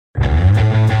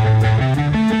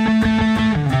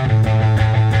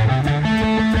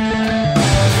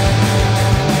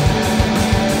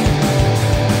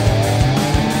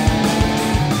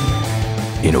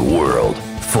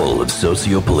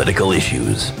socio-political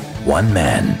issues, one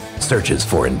man searches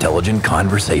for intelligent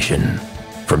conversation.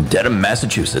 From Dedham,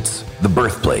 Massachusetts, the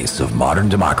birthplace of modern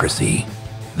democracy,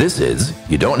 this is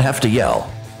You Don't Have to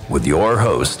Yell, with your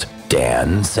host,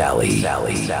 Dan Sally.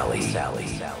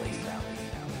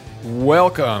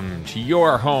 Welcome to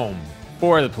your home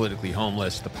for the Politically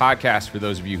Homeless, the podcast for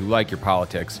those of you who like your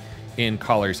politics in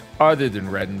colors other than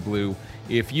red and blue.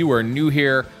 If you are new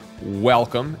here,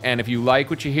 welcome. And if you like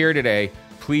what you hear today,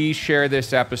 please share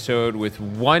this episode with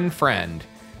one friend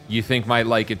you think might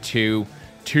like it too.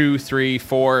 2, 3,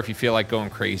 4 if you feel like going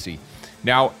crazy.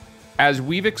 Now, as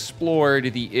we've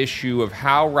explored the issue of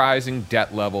how rising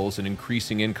debt levels and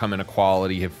increasing income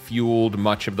inequality have fueled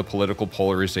much of the political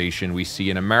polarization we see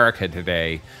in America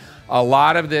today, a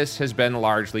lot of this has been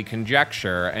largely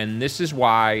conjecture, and this is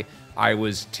why I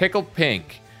was tickled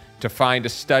pink to find a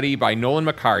study by Nolan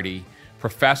McCarty,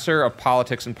 professor of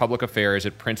politics and public affairs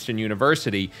at Princeton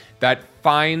University, that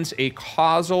finds a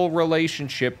causal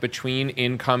relationship between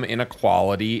income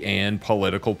inequality and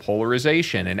political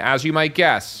polarization. And as you might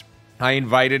guess, I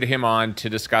invited him on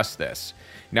to discuss this.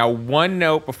 Now, one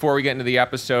note before we get into the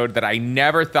episode that I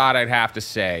never thought I'd have to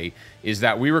say is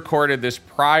that we recorded this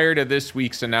prior to this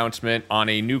week's announcement on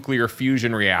a nuclear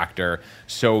fusion reactor.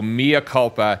 So mea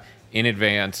culpa in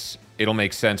advance. It'll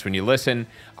make sense when you listen.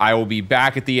 I will be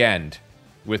back at the end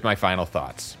with my final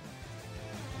thoughts.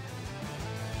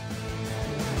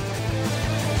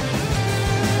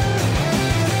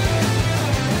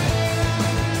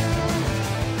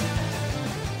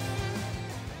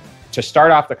 To start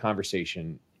off the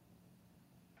conversation,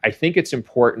 I think it's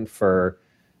important for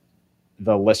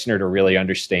the listener to really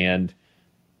understand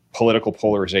political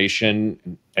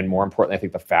polarization and, more importantly, I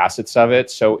think the facets of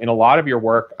it. So in a lot of your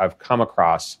work, I've come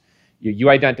across,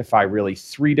 you identify really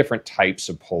 3 different types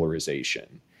of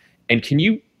polarization. And can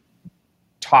you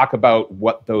talk about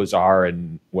what those are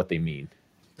and what they mean?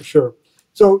 Sure.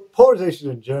 So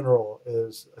polarization in general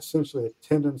is essentially a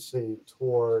tendency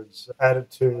towards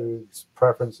attitudes,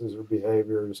 preferences, or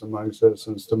behaviors among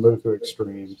citizens to move to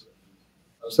extremes.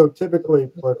 So typically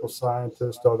political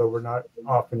scientists, although we're not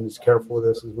often as careful with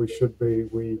this as we should be,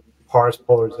 we parse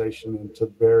polarization into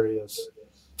various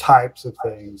types of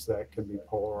things that can be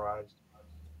polarized.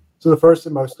 So the first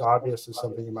and most obvious is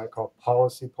something you might call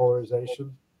policy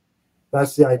polarization.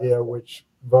 That's the idea which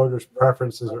voters'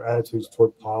 preferences or attitudes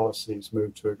toward policies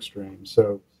move to extremes.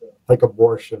 So like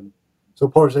abortion. So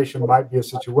polarization might be a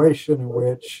situation in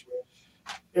which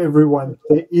everyone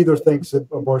either thinks that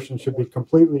abortion should be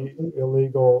completely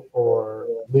illegal or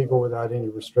legal without any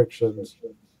restrictions,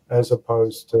 as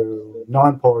opposed to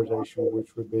non-polarization,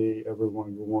 which would be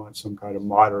everyone who wants some kind of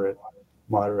moderate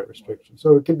restriction.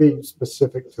 So it can be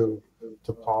specific to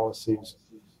policies,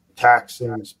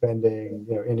 taxing, spending,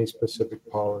 any specific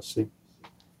policy.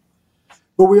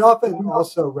 But we often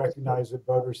also recognize that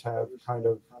voters have kind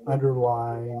of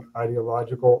underlying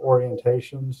ideological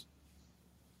orientations,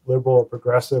 liberal or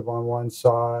progressive on one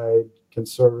side,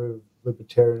 conservative,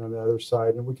 libertarian on the other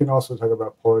side. And we can also talk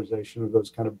about polarization of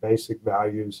those kind of basic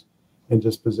values and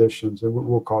dispositions, and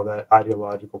we'll call that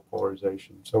ideological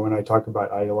polarization. So when I talk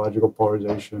about ideological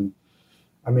polarization,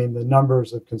 I mean the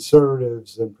numbers of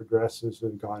conservatives and progressives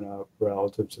have gone up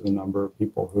relative to the number of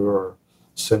people who are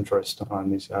centrist on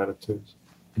these attitudes.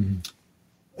 Mm-hmm.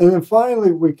 And then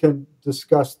finally, we can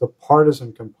discuss the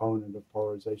partisan component of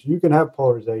polarization. You can have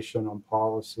polarization on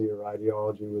policy or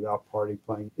ideology without party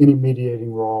playing any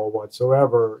mediating role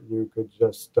whatsoever. You could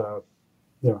just,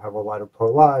 have a lot of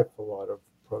pro-life, a lot of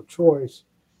pro-choice,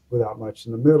 without much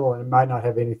in the middle, and it might not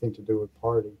have anything to do with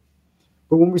party.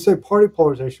 But when we say party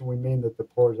polarization, we mean that the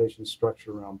polarization is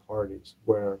structured around parties,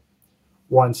 where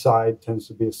one side tends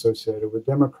to be associated with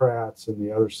Democrats and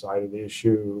the other side of the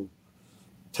issue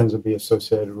tends to be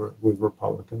associated with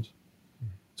Republicans.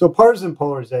 So partisan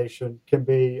polarization can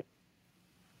be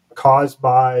caused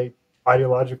by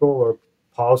ideological or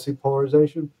policy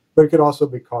polarization, but it could also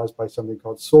be caused by something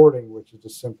called sorting, which is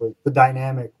just simply the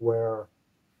dynamic where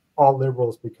all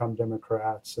liberals become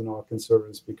Democrats and all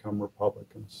conservatives become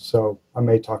Republicans. So I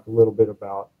may talk a little bit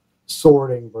about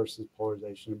sorting versus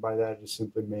polarization. And by that, I just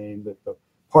simply mean that the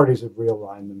parties have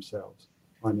realigned themselves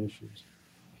on issues.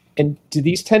 And do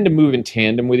these tend to move in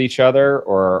tandem with each other,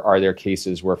 or are there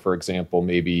cases where, for example,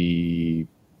 maybe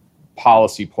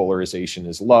policy polarization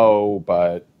is low,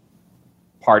 but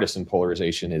partisan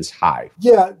polarization is high?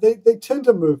 Yeah, they tend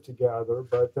to move together,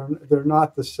 but they're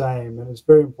not the same. And it's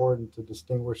very important to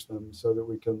distinguish them so that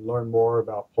we can learn more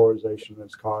about polarization and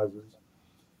its causes.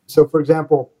 So, for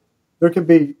example, there can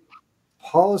be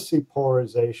policy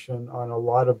polarization on a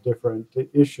lot of different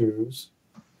issues,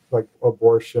 like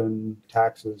abortion,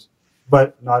 taxes.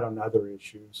 but not on other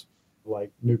issues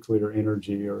like nuclear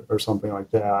energy or something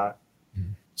like that.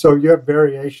 Mm-hmm. So you have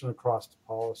variation across the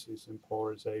policies in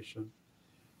polarization.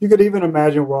 You could even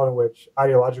imagine a world in which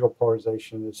ideological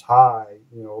polarization is high.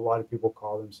 You know, a lot of people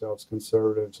call themselves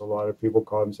conservatives, a lot of people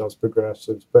call themselves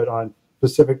progressives, but on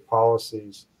specific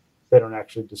policies, they don't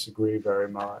actually disagree very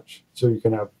much. So you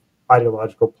can have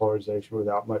ideological polarization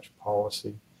without much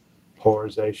policy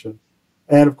polarization.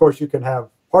 And of course, you can have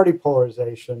party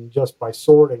polarization just by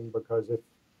sorting, because if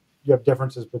you have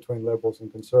differences between liberals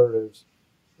and conservatives,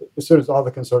 as soon as all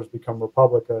the conservatives become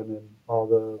Republican and all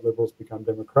the liberals become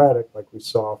Democratic, like we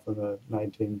saw from the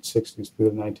 1960s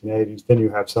through the 1980s, then you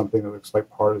have something that looks like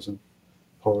partisan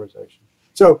polarization.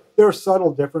 So there are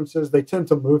subtle differences. They tend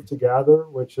to move together,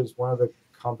 which is one of the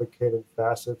complicated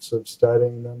facets of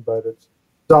studying them, but it's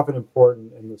often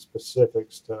important in the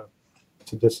specifics to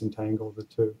disentangle the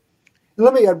two. And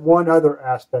let me add one other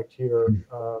aspect here,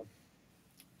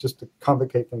 just to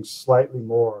complicate things slightly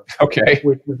more. Okay.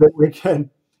 Which is that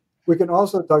we can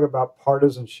also talk about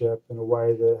partisanship in a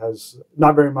way that has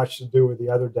not very much to do with the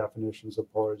other definitions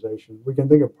of polarization. We can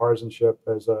think of partisanship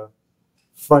as a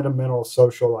fundamental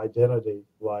social identity,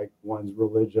 like one's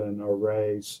religion or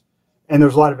race. And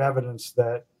there's a lot of evidence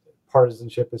that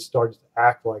partisanship has started to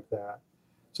act like that.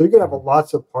 So you could have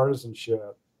lots of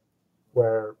partisanship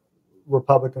where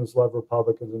Republicans love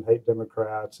Republicans and hate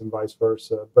Democrats and vice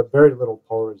versa, but very little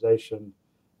polarization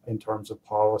in terms of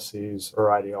policies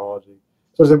or ideology.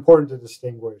 So it's important to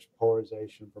distinguish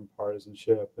polarization from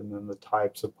partisanship and then the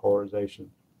types of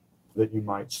polarization that you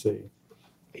might see.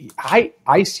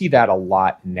 I see that a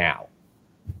lot now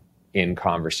in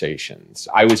conversations.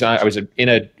 I was in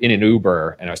an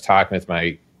Uber, and I was talking with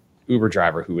my Uber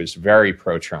driver who was very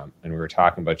pro-Trump, and we were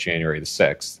talking about January the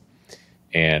 6th.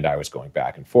 And I was going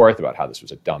back and forth about how this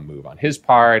was a dumb move on his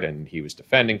part, and he was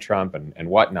defending Trump and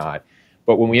whatnot.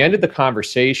 But when we ended the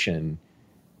conversation,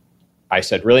 I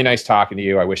said, really nice talking to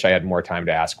you. I wish I had more time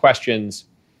to ask questions.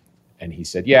 And he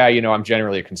said, yeah, I'm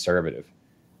generally a conservative.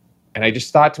 And I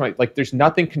just thought to myself, like, there's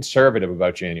nothing conservative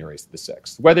about January the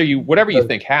 6th. Whatever you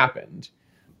think happened,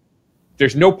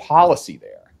 there's no policy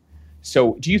there.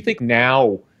 So do you think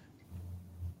now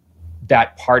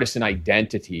that partisan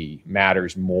identity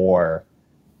matters more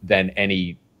than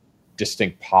any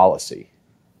distinct policy?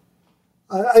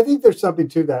 I think there's something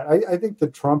to that. I think the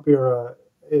Trump era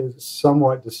is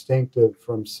somewhat distinctive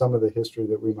from some of the history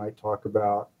that we might talk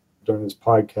about during this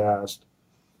podcast.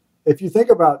 If you think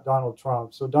about Donald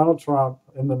Trump, so Donald Trump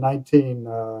in the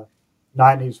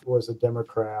 1990s was a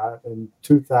Democrat. In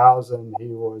 2000, he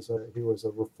was a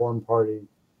Reform Party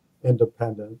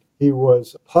independent. He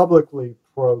was publicly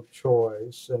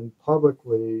pro-choice and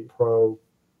publicly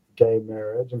pro-gay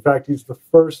marriage. In fact, he's the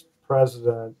first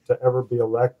president to ever be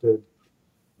elected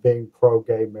being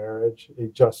pro-gay marriage. He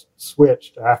just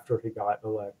switched after he got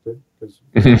elected, because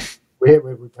we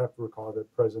have to recall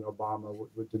that President Obama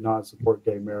did not support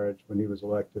gay marriage when he was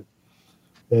elected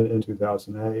in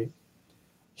 2008.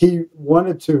 He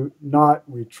wanted to not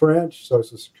retrench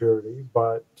Social Security,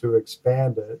 but to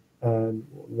expand it, and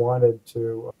wanted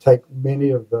to take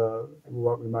many of the,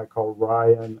 what we might call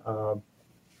Ryan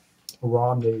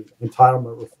Romney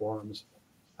entitlement reforms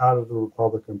out of the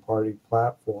Republican Party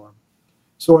platform.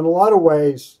 So in a lot of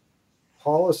ways,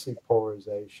 policy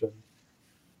polarization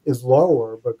is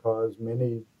lower because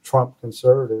many Trump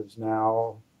conservatives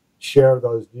now share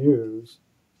those views,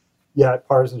 yet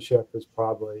partisanship is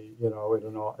probably,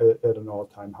 at an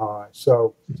all-time high.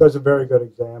 So it's a very good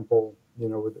example,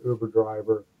 with the Uber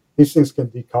driver. These things can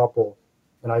decouple,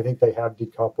 and I think they have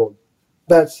decoupled.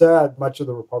 That said, much of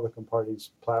the Republican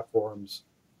Party's platforms,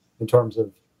 in terms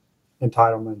of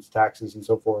entitlements, taxes, and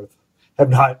so forth, have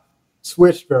not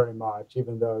switched very much,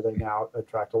 even though they now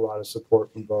attract a lot of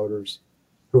support from voters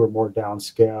who are more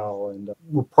downscale and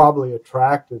were probably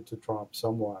attracted to Trump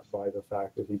somewhat by the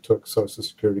fact that he took Social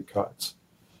Security cuts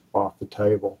off the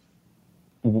table.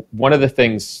 One of the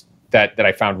things that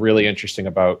I found really interesting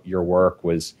about your work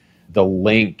was the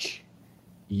link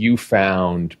you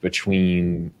found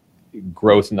between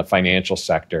growth in the financial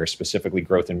sector, specifically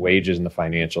growth in wages in the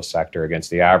financial sector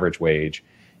against the average wage,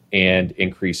 and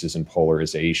increases in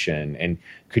polarization. And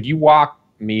could you walk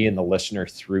me and the listener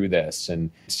through this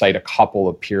and cite a couple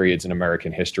of periods in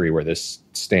American history where this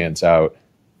stands out?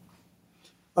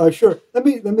 Sure. Let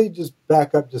me just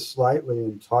back up just slightly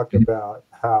and talk about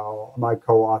how my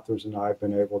co-authors and I have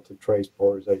been able to trace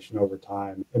polarization over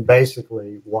time, and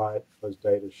basically what those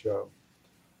data show.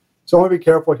 So I want to be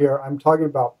careful here. I'm talking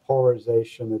about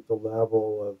polarization at the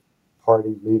level of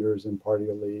party leaders and party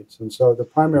elites. And so the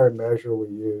primary measure we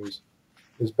use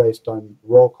is based on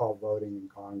roll call voting in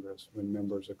Congress when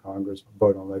members of Congress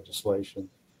vote on legislation.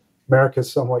 America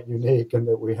is somewhat unique in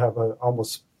that we have an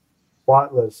almost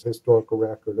spotless historical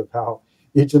record of how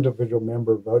each individual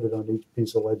member voted on each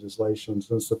piece of legislation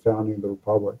since the founding of the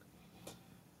Republic.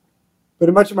 But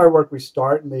in much of my work, we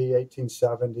start in the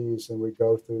 1870s and we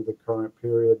go through the current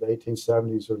period. The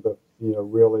 1870s are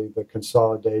really the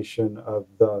consolidation of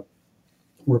the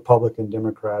Republican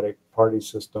Democratic Party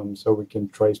system, so we can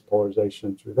trace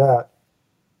polarization through that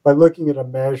by looking at a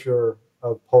measure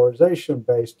of polarization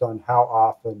based on how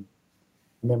often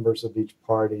members of each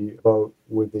party vote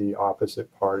with the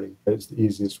opposite party. It's the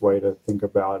easiest way to think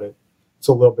about it. It's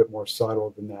a little bit more subtle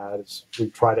than that.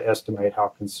 We try to estimate how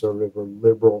conservative or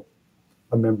liberal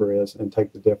a member is and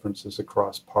take the differences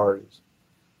across parties.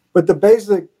 But the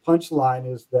basic punchline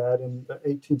is that in the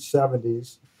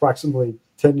 1870s, approximately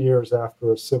 10 years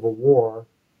after a civil war,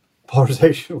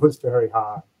 polarization was very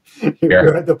high.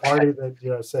 You had the party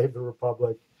that saved the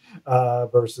republic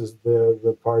versus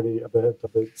the party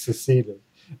that seceded.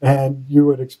 And you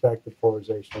would expect the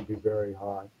polarization to be very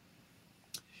high.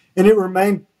 And it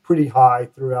remained pretty high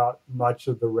throughout much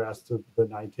of the rest of the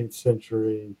 19th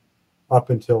century up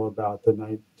until about the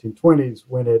 1920s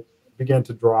when it began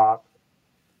to drop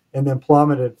and then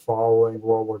plummeted following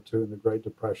World War II and the Great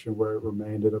Depression, where it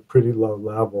remained at a pretty low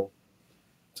level.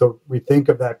 So we think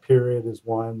of that period as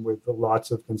one with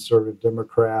lots of conservative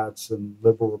Democrats and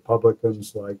liberal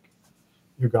Republicans like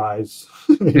you guys,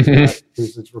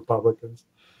 Massachusetts Republicans.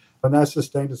 And that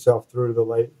sustained itself through the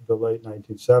late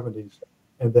 1970s.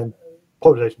 And then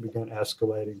polarization began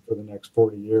escalating for the next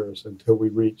 40 years until we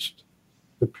reached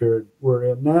the period we're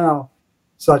in now,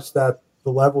 such that the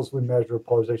levels we measure of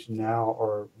polarization now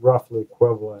are roughly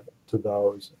equivalent to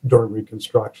those during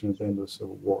Reconstruction at the end of the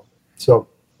Civil War. So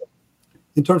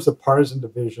in terms of partisan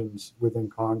divisions within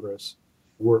Congress,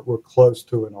 we're close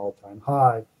to an all-time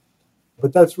high.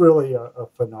 But that's really a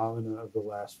phenomenon of the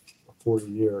last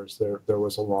 40 years. There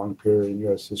was a long period in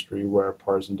U.S. history where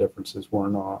partisan differences were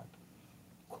not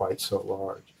quite so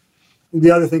large. The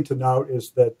other thing to note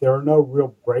is that there are no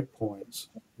real breakpoints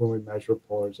when we measure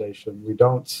polarization. We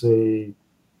don't see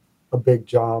a big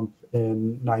jump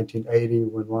in 1980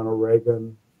 when Ronald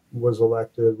Reagan was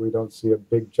elected. We don't see a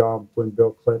big jump when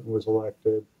Bill Clinton was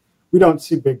elected. We don't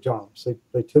see big jumps.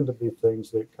 They tend to be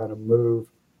things that kind of move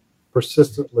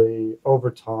persistently over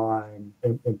time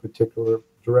in particular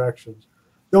directions.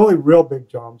 The only real big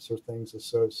jumps are things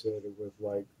associated with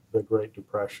like the Great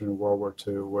Depression and World War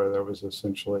II, where there was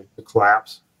essentially a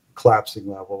collapsing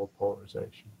level of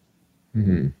polarization.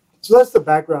 Mm-hmm. So that's the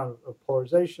background of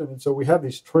polarization. And so we have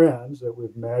these trends that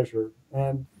we've measured,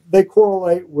 and they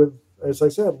correlate with, as I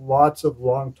said, lots of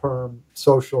long-term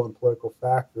social and political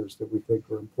factors that we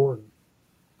think are important.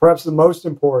 Perhaps the most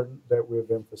important that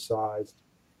we've emphasized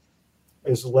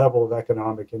is the level of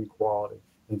economic inequality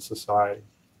in society.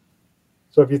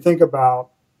 So if you think about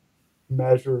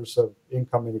measures of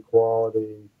income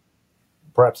inequality,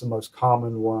 perhaps the most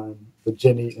common one, the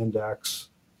Gini index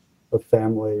of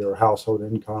family or household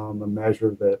income, a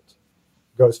measure that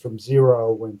goes from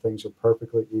 0 when things are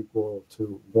perfectly equal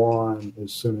to 1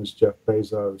 as soon as Jeff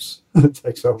Bezos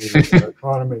takes over the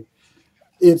economy.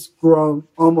 It's grown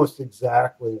almost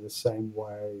exactly the same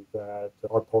way that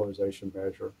our polarization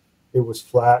measure. It was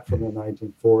flat from the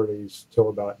 1940s till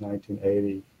about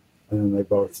 1980, and then they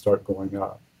both start going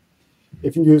up.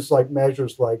 If you use like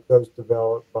measures like those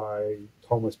developed by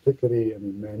Thomas Piketty and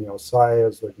Emmanuel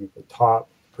Saez, looking at the top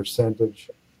percentage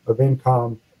of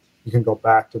income, you can go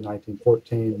back to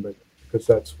 1914, but because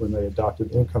that's when they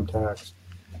adopted the income tax.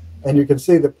 And you can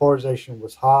see that polarization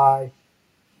was high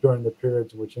during the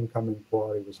periods in which income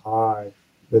inequality was high.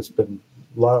 It's been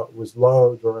low, was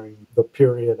low during the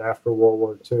period after World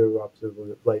War II up to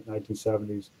the late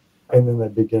 1970s, and then they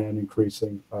began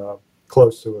increasing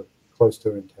close to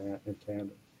in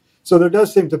tandem. So there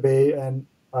does seem to be, and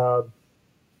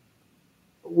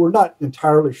we're not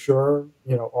entirely sure,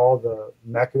 all the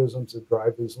mechanisms that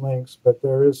drive these links, but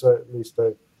there is at least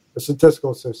a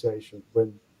statistical association.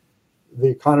 When the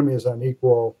economy is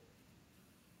unequal,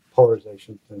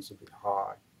 polarization tends to be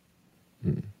high.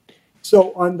 Mm.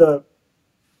 So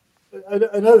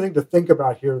another thing to think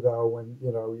about here, though,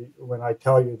 when I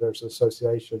tell you there's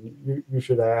association, you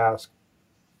should ask,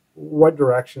 what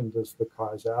direction does the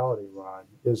causality run?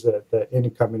 Is it that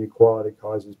income inequality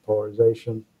causes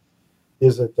polarization?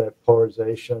 Is it that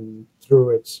polarization,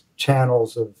 through its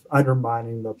channels of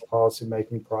undermining the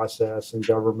policymaking process and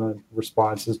government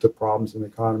responses to problems in the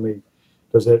economy,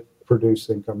 does it produce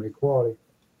income inequality?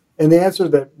 And the answer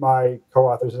that my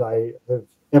co-authors and I have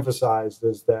emphasized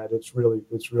is that it's really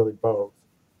both.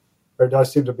 there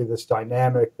does seem to be this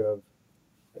dynamic of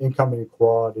income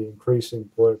inequality, increasing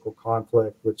political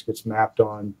conflict, which gets mapped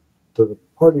on to the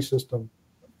party system.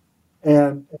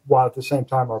 And while at the same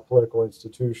time, our political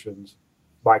institutions,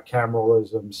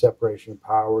 bicameralism, separation of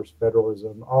powers,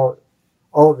 federalism, all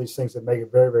of these things that make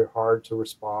it very, very hard to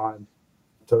respond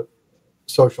to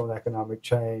social and economic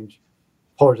change,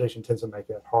 polarization tends to make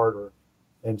it harder.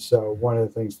 And so one of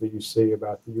the things that you see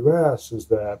about the U.S. is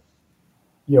that,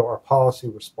 our policy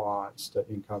response to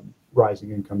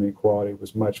rising income inequality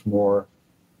was much more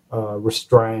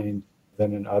restrained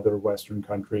than in other Western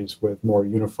countries with more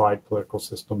unified political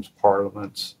systems,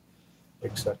 parliaments,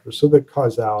 etc. So the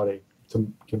causality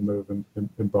can move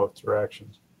in both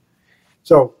directions.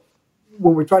 So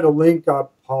when we try to link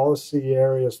up policy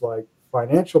areas like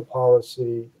financial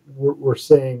policy, we're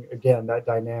seeing, again, that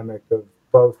dynamic of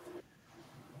both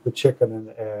the chicken and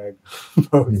the egg,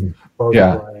 both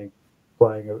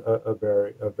playing a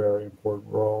very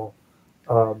important role.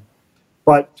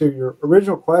 But to your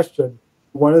original question,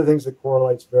 one of the things that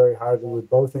correlates very highly with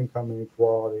both income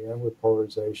inequality and with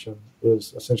polarization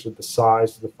is essentially the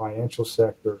size of the financial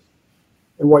sector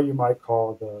and what you might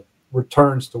call the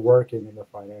returns to working in the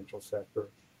financial sector.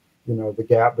 The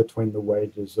gap between the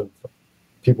wages of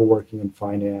people working in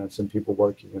finance and people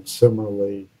working in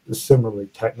similarly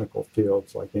technical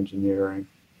fields like engineering.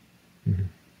 Mm-hmm.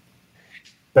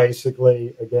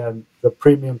 Basically, again, the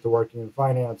premium to working in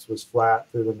finance was flat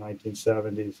through the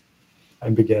 1970s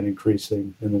and began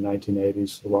increasing in the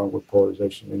 1980s along with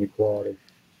polarization and inequality.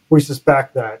 We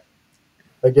suspect that,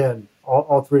 again,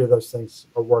 all three of those things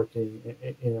are working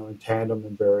in tandem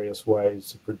in various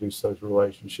ways to produce those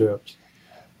relationships.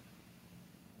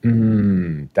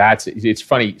 It's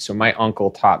funny. So my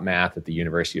uncle taught math at the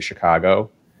University of Chicago,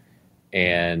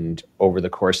 and over the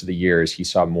course of the years, he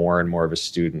saw more and more of his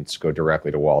students go directly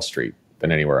to Wall Street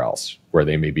than anywhere else, where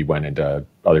they maybe went into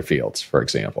other fields, for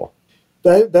example.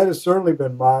 That has certainly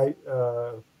been my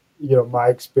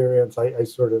experience. I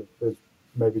sort of, it's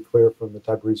maybe clear from the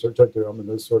type of research I do, I'm in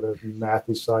this sort of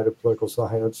mathy side of political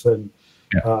science, and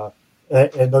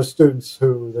those students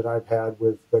that I've had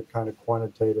with the kind of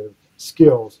quantitative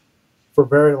skills for a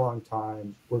very long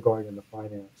time were going into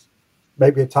finance.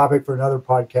 Maybe a topic for another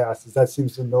podcast is that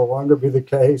seems to no longer be the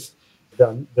case.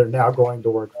 They're now going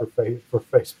to work for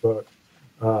Facebook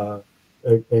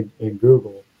and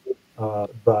Google.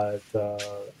 But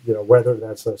whether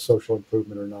that's a social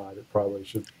improvement or not, it probably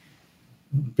should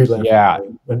be left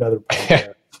for another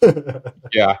podcast.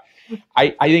 Yeah.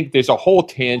 I think there's a whole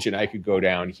tangent I could go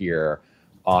down here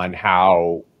on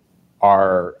how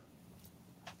our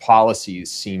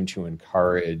policies seem to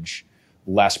encourage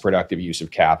less productive use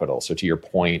of capital. So to your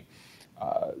point,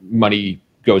 money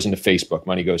goes into Facebook,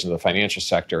 money goes into the financial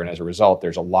sector, and as a result,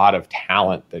 there's a lot of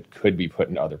talent that could be put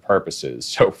into other purposes.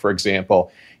 So for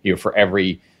example, for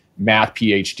every math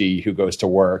PhD who goes to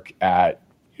work at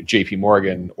JP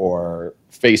Morgan or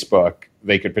Facebook,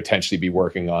 they could potentially be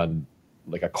working on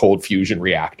like a cold fusion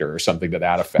reactor or something to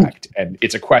that effect. And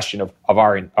it's a question of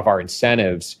our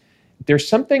incentives. There's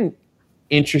something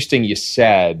interesting you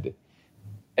said,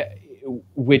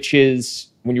 which is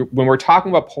when we're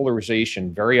talking about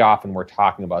polarization, very often we're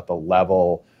talking about the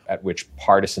level at which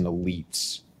partisan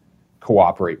elites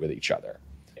cooperate with each other.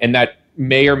 And that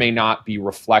may or may not be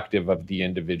reflective of the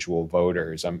individual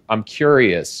voters. I'm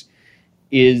curious,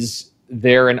 is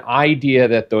there an idea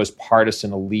that those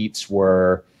partisan elites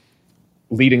were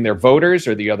leading their voters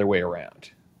or the other way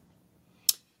around?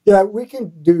 Yeah, we can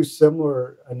do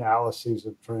similar analyses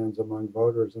of trends among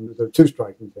voters, and there are two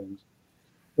striking things.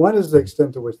 One is the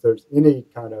extent to which there's any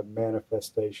kind of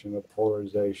manifestation of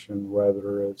polarization,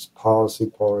 whether it's policy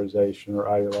polarization or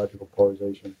ideological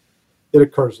polarization. It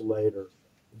occurs later.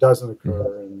 It doesn't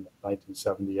occur in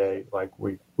 1978 like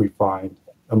we find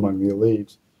among the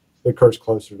elites. It occurs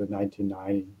closer to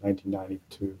 1990,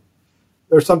 1992.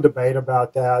 There's some debate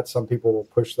about that. Some people will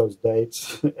push those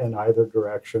dates in either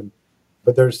direction.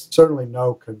 But there's certainly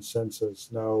no consensus,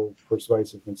 no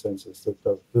persuasive consensus that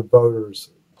the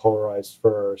voters polarized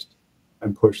first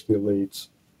and pushed the elites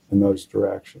in those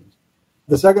directions.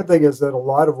 The second thing is that a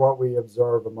lot of what we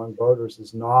observe among voters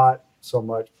is not so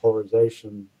much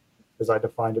polarization, as I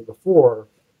defined it before,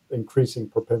 increasing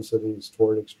propensities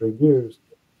toward extreme views,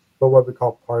 but what we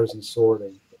call partisan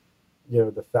sorting.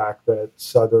 The fact that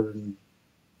Southern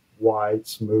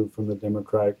whites moved from the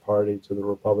Democratic Party to the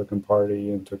Republican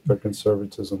Party and took their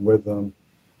conservatism with them.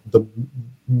 The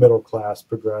middle-class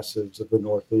progressives of the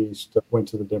Northeast went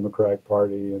to the Democratic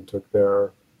Party and took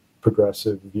their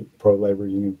progressive pro-labor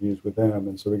union views with them.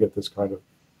 And so we get this kind of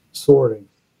sorting.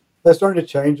 That's starting to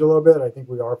change a little bit. I think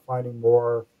we are finding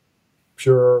more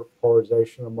pure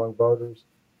polarization among voters.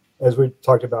 As we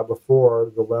talked about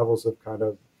before, the levels of kind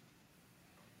of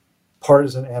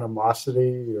partisan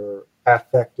animosity or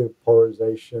affective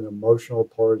polarization, emotional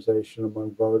polarization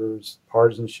among voters,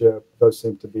 partisanship, those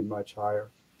seem to be much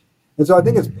higher. And so I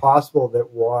think it's possible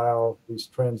that while these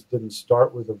trends didn't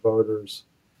start with the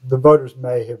voters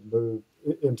may have moved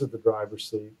into the driver's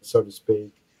seat, so to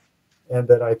speak. And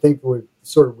that I think we've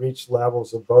sort of reached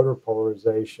levels of voter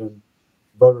polarization,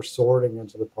 voter sorting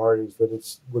into the parties, that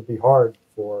it would be hard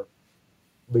for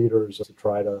leaders to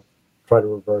try to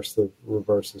reverse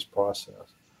this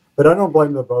process. But I don't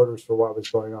blame the voters for what was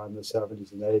going on in the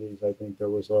 70s and 80s. I think there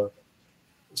was a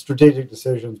strategic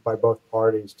decisions by both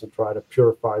parties to try to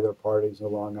purify their parties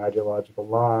along ideological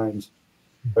lines.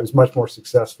 It was much more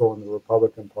successful in the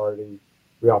Republican Party.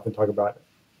 We often talk about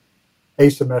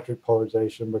asymmetric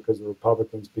polarization because the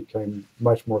Republicans became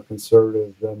much more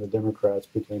conservative than the Democrats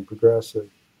became progressive.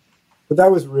 But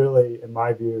that was really, in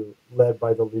my view, led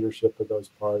by the leadership of those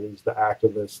parties, the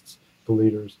activists, the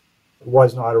leaders. It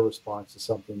was not a response to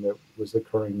something that was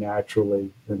occurring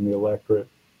naturally in the electorate.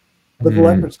 But the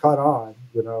electorate's caught on.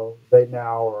 They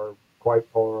now are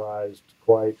quite polarized,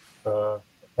 quite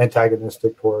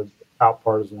antagonistic toward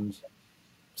outpartisans.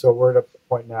 So we're at a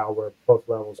point now where both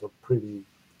levels are pretty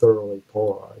thoroughly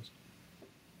polarized.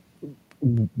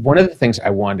 One of the things I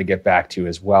wanted to get back to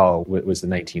as well was the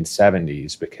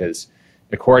 1970s, because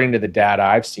according to the data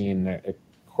I've seen,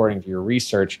 according to your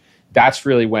research, that's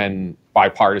really when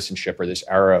bipartisanship, or this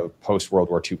era of post-World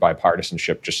War II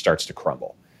bipartisanship, just starts to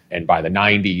crumble. And by the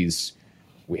 90s,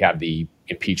 we have the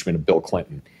impeachment of Bill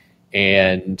Clinton.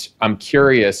 And I'm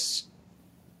curious,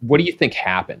 what do you think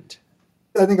happened?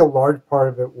 I think a large part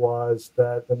of it was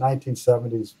that the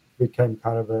 1970s became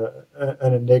kind of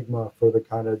an enigma for the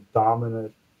kind of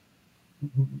dominant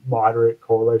moderate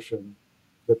coalition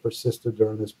that persisted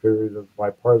during this period of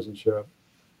bipartisanship.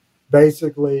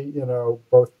 Basically,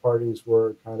 both parties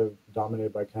were kind of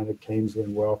dominated by kind of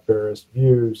Keynesian welfarist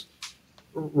views.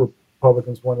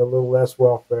 Republicans wanted a little less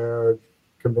welfare.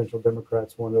 Conventional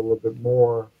Democrats wanted a little bit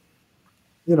more.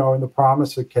 And the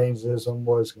promise of Keynesism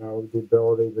was, the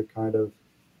ability to kind of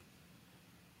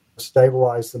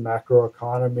stabilize the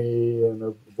macroeconomy and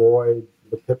avoid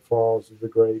the pitfalls of the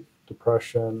Great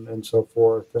Depression and so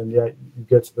forth. And yet you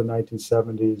get to the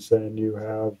 1970s and you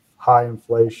have high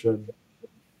inflation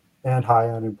and high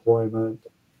unemployment,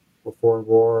 the foreign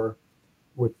war,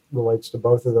 which relates to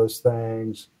both of those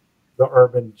things. The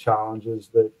urban challenges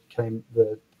that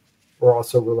were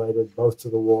also related both to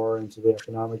the war and to the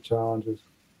economic challenges.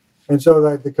 And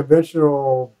so the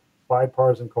conventional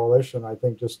bipartisan coalition, I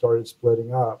think, just started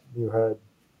splitting up. You had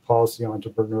policy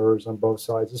entrepreneurs on both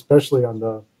sides, especially on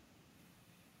the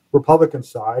Republican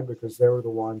side, because they were the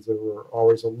ones that were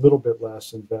always a little bit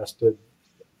less invested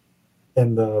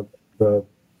in the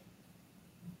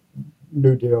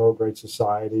New Deal, Great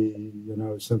Society,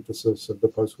 synthesis of the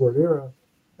post-war era.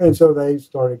 And so they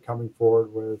started coming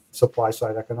forward with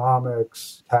supply-side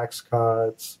economics, tax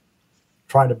cuts,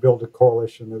 trying to build a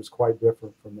coalition that was quite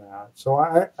different from that. So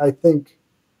I think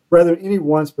rather than any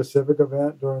one specific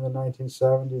event during the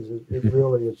 1970s, it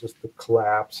really is just the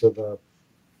collapse of a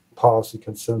policy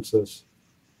consensus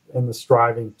and the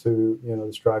striving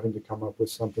to come up with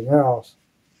something else.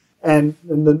 And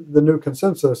the new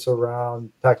consensus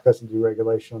around tax cuts and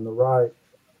deregulation on the right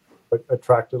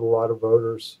attracted a lot of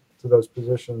voters to those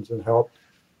positions and helped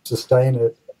sustain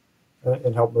it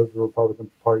and help move the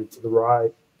Republican Party to the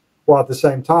right, while at the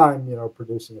same time,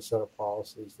 producing a set of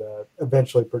policies that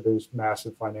eventually produced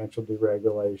massive financial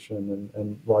deregulation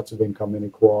and lots of income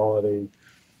inequality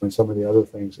and some of the other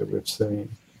things that we've seen.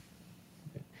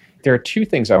 There are two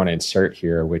things I want to insert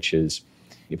here, which is,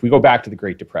 if we go back to the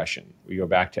Great Depression, we go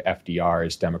back to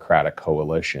FDR's Democratic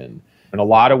coalition. In a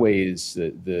lot of ways,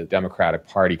 the Democratic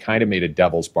Party kind of made a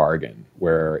devil's bargain,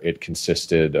 where it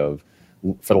consisted of,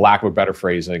 for the lack of a better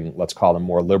phrasing, let's call them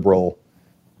more liberal,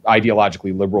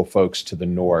 ideologically liberal folks to the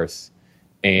north,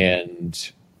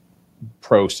 and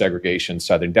pro-segregation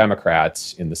Southern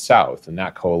Democrats in the South. And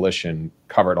that coalition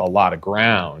covered a lot of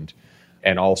ground,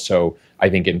 and also, I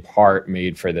think, in part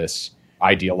made for this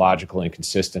ideological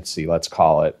inconsistency, let's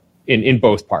call it, in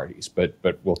both parties, but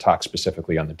we'll talk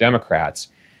specifically on the Democrats.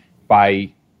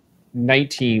 By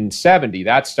 1970,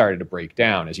 that started to break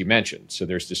down, as you mentioned. So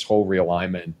there's this whole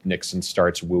realignment. Nixon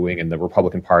starts wooing, and the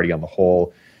Republican Party on the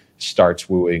whole starts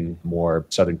wooing more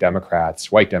Southern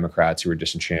Democrats, white Democrats who are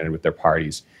disenchanted with their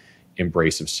party's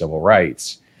embrace of civil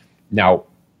rights. Now,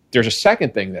 there's a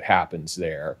second thing that happens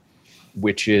there,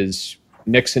 which is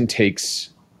Nixon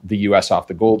takes the U.S. off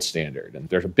the gold standard. And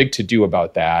there's a big to-do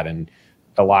about that, and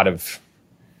a lot of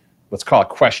let's call it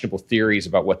questionable theories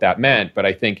about what that meant. But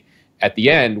I think at the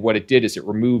end, what it did is it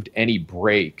removed any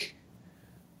break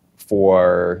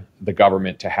for the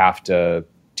government to have to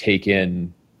take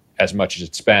in as much as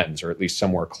it spends, or at least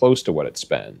somewhere close to what it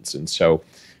spends. And so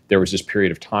there was this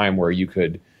period of time where you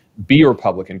could be a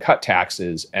Republican, cut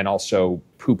taxes, and also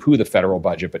poo-poo the federal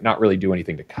budget, but not really do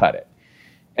anything to cut it.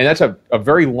 And that's a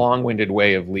very long-winded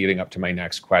way of leading up to my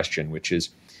next question, which is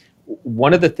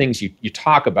one of the things you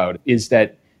talk about is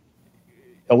that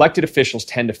elected officials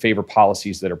tend to favor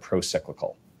policies that are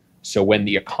pro-cyclical. So when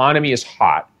the economy is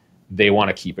hot, they want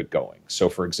to keep it going. So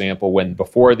for example,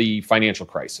 before the financial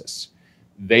crisis,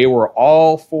 they were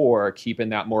all for keeping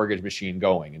that mortgage machine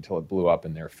going until it blew up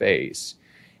in their face.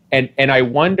 And I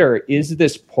wonder, is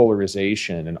this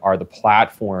polarization, and are the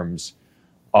platforms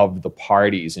of the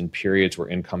parties in periods where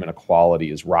income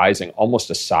inequality is rising almost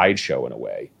a sideshow in a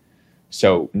way?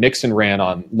 So Nixon ran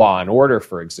on law and order,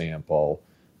 for example,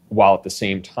 while at the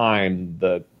same time,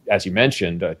 as you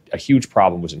mentioned, a huge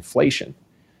problem was inflation.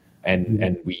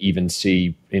 And we even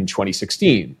see in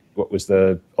 2016, what was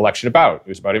the election about? It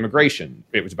was about immigration.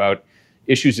 It was about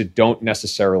issues that don't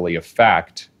necessarily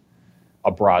affect a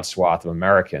broad swath of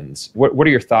Americans. What are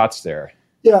your thoughts there?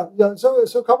 Yeah. So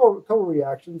a couple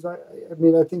reactions. I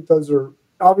mean, I think those are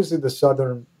obviously the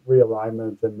Southern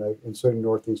realignment and certain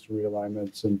Northeastern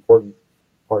realignment is an important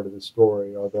part of the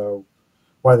story. Although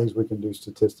one of the things we can do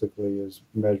statistically is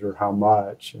measure how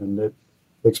much, and it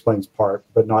explains part,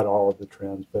 but not all of the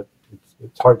trends. But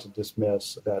it's hard to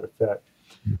dismiss that effect.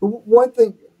 One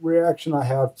reaction I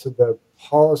have to the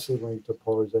policy link to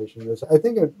polarization is I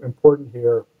think important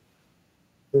here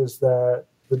is that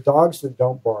the dogs that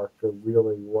don't bark are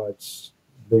really what's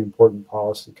the important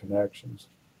policy connections.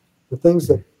 The things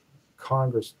that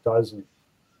Congress doesn't,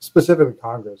 specifically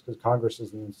Congress, because Congress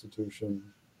is the institution,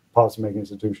 policymaking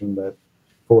institution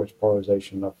for which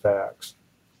polarization affects.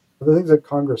 But the things that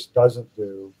Congress doesn't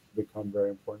do become very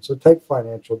important. So take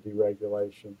financial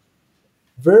deregulation.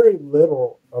 Very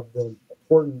little of the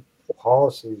important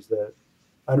policies that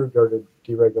undergirded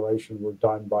deregulation were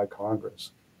done by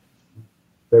Congress.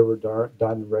 They were done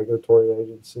in regulatory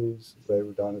agencies. They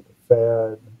were done at the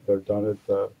Fed. They were done at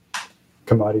the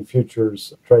Commodity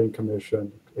Futures Trading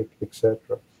Commission,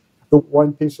 etc. The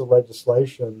one piece of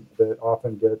legislation that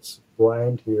often gets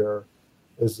blamed here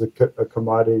is the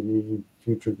Commodity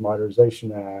Futures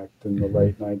Modernization Act in the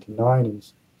late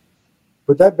 1990s.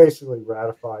 But that basically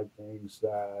ratified things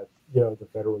that, the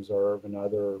Federal Reserve and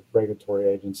other regulatory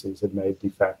agencies had made de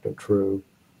facto true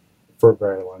for a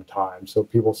very long time. So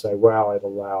people say, well, it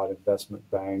allowed investment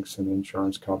banks and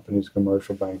insurance companies,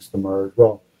 commercial banks to merge.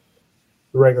 Well,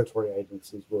 the regulatory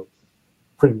agencies were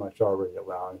pretty much already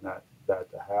allowing that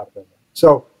to happen.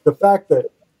 So the fact that,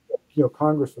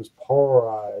 Congress was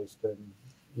polarized and,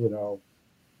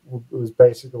 was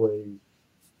basically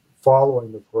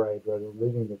following the parade rather than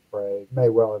leading the parade may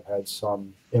well have had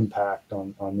some impact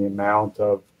on the amount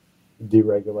of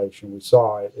deregulation we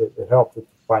saw. It helped that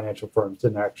the financial firms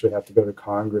didn't actually have to go to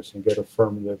Congress and get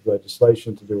affirmative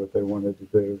legislation to do what they wanted to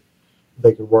do.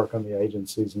 They could work on the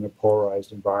agencies in a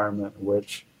polarized environment in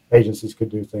which agencies could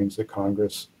do things that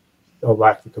Congress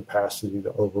lacked the capacity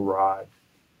to override.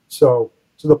 So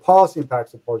the policy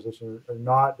impacts of polarization are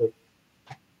not that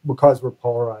because we're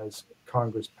polarized,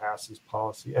 Congress passes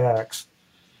policy X.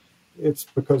 It's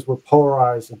because we're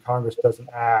polarized and Congress doesn't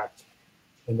act,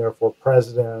 and therefore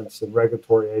presidents and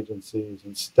regulatory agencies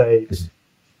and states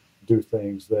do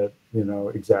things that,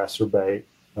 exacerbate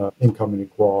income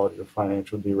inequality or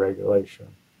financial deregulation.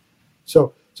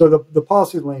 So the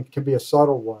policy link can be a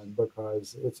subtle one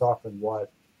because it's often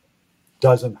what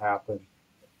doesn't happen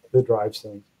that drives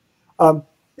things.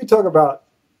 We talk about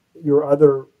your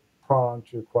other prong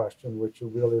to your question, which are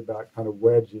really about kind of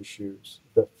wedge issues.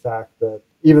 The fact that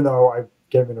even though I've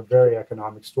given a very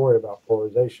economic story about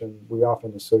polarization, we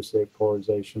often associate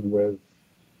polarization with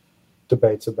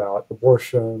debates about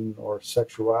abortion or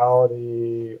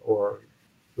sexuality or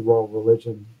the role of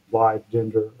religion, life,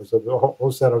 gender. There's a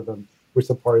whole set of them which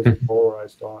the parties are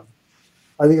polarized on.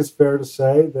 I think it's fair to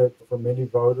say that for many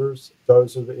voters,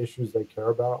 those are the issues they care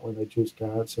about when they choose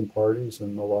candidates and parties,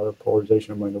 and a lot of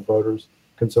polarization among the voters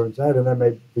concerns that, and that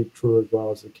may be true as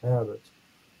well as the candidates.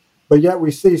 But yet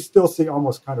we still see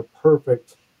almost kind of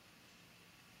perfect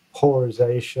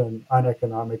polarization on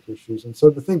economic issues. And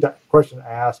so the thing that question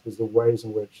asked is the ways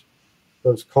in which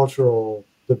those cultural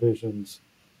divisions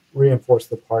reinforce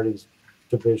the party's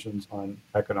divisions on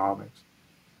economics.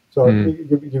 So I'll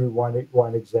give you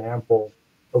one example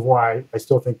of why I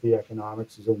still think the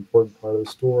economics is an important part of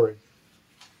the story.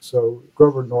 So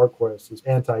Grover Norquist, this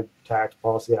anti-tax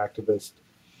policy activist,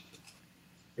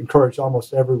 encouraged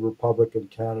almost every Republican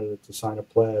candidate to sign a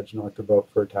pledge not to vote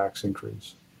for a tax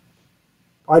increase.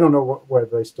 I don't know whether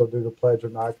they still do the pledge or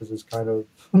not, because it's kind of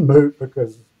moot,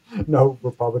 because no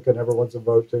Republican ever wants a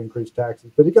vote to increase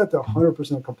taxes. But he got to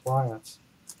 100% compliance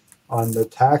on the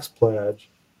tax pledge.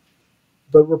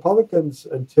 But Republicans,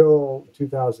 until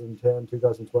 2010,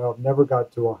 2012, never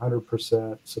got to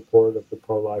 100% support of the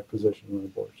pro-life position on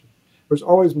abortion. There's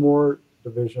always more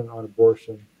division on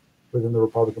abortion within the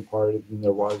Republican Party than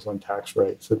there was on tax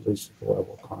rates, at least at the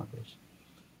level of Congress.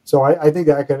 So I think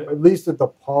that can, at least at the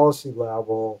policy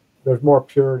level, there's more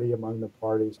purity among the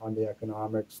parties on the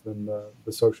economics than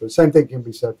the socialist. Same thing can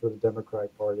be said for the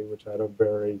Democratic Party, which had a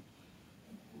very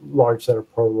large set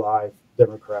of pro-life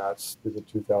Democrats through the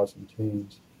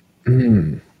 2010s.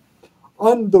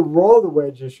 On the role of the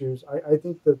wedge issues, I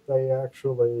think that they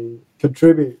actually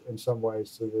contribute in some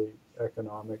ways to the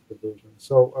economic division.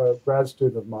 So a grad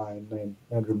student of mine named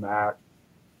Andrew Mack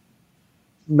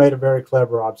made a very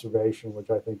clever observation, which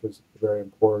I think is very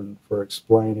important for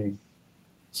explaining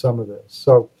some of this.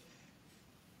 So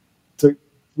to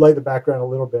lay the background a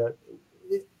little bit,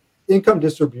 income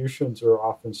distributions are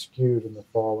often skewed in the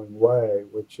following way,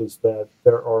 which is that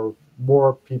there are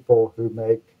more people who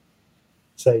make,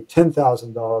 say,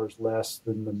 $10,000 less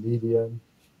than the median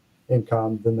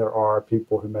income than there are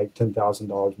people who make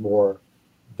 $10,000 more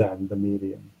than the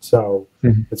median. So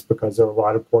it's because there are a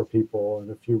lot of poor people and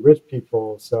a few rich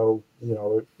people. So,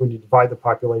 when you divide the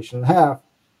population in half,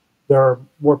 there are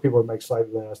more people who make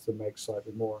slightly less than make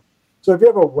slightly more. So if you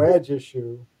have a wedge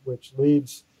issue, which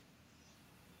leads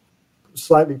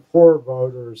slightly poorer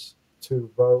voters to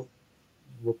vote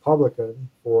Republican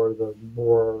for the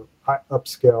more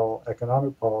upscale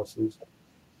economic policies,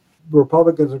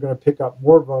 Republicans are going to pick up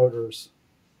more voters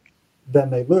than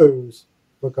they lose,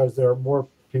 because there are more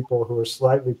people who are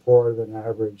slightly poorer than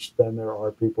average than there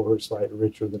are people who are slightly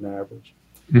richer than average.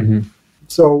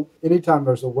 So anytime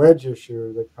there's a wedge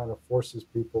issue that kind of forces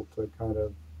people to kind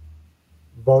of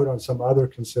vote on some other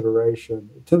consideration,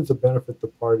 it tends to benefit the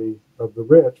party of the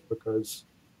rich, because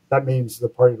that means the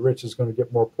party of the rich is going to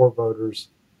get more poor voters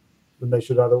than they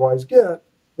should otherwise get.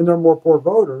 And there are more poor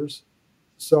voters,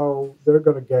 so they're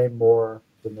going to gain more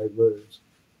than they lose.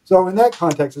 So in that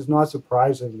context, it's not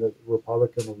surprising that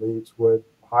Republican elites would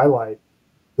highlight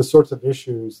the sorts of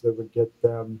issues that would get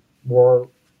them more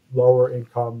lower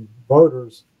income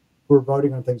voters who are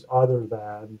voting on things other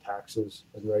than taxes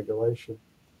and regulation.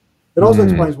 It also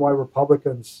explains why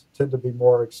Republicans tend to be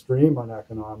more extreme on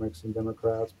economics than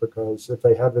Democrats, because if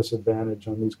they have this advantage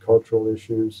on these cultural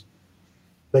issues,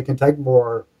 they can take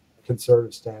more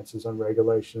conservative stances on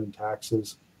regulation and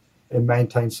taxes and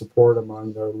maintain support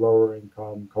among their lower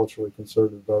income, culturally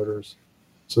conservative voters,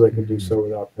 so they can do so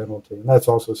without penalty. And that's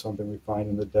also something we find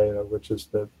in the data, which is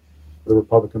that the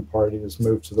Republican Party has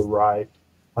moved to the right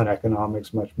on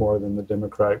economics much more than the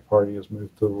Democratic Party has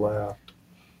moved to the left.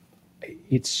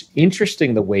 It's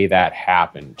interesting the way that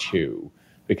happened, too,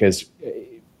 because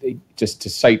just to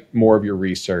cite more of your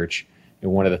research,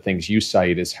 one of the things you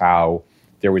cite is how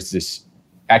there was this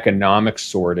economic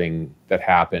sorting that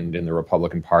happened in the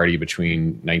Republican Party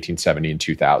between 1970 and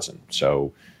 2000.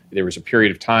 So there was a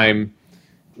period of time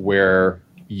where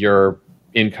your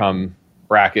income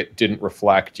bracket didn't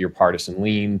reflect your partisan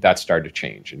lean. That started to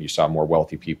change, and you saw more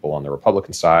wealthy people on the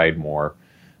Republican side, more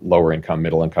lower income,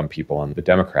 middle income people on the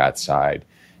Democrat side.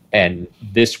 And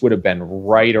this would have been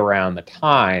right around the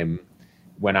time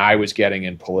when I was getting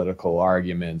in political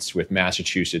arguments with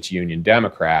Massachusetts Union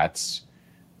Democrats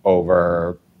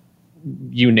over,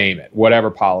 you name it,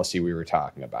 whatever policy we were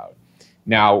talking about.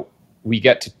 Now we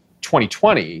get to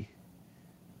 2020,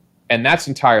 and that's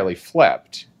entirely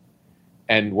flipped.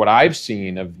 And what I've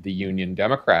seen of the Union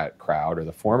Democrat crowd, or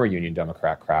the former Union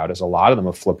Democrat crowd, is a lot of them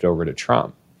have flipped over to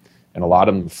Trump, and a lot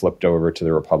of them have flipped over to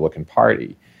the Republican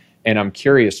Party. And I'm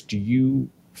curious, do you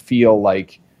feel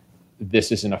like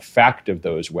this is an effect of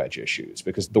those wedge issues?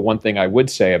 Because the one thing I would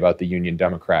say about the Union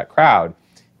Democrat crowd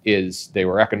is they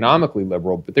were economically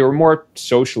liberal, but they were more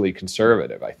socially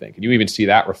conservative, I think. And you even see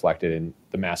that reflected in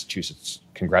the Massachusetts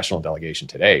congressional delegation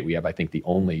today. We have, I think, the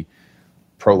only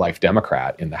pro-life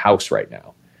Democrat in the House right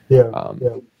now. Yeah.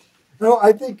 No,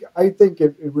 I think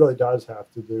it really does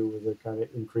have to do with the kind of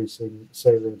increasing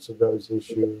salience of those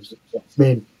issues. I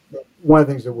mean, one of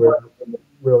the things that we're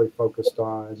really focused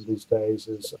on these days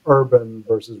is urban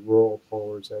versus rural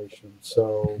polarization.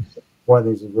 So one of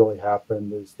the things that really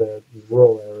happened is that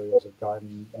rural areas have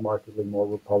gotten markedly more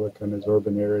Republican as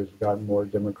urban areas have gotten more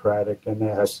Democratic, and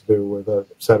that has to do with a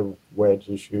set of wedge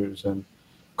issues and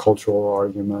cultural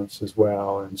arguments as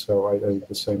well. And so I think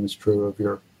the same is true of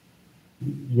your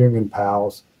union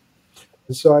pals.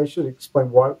 So I should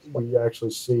explain what we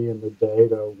actually see in the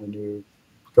data when you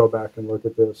go back and look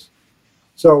at this.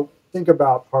 So think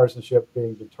about partisanship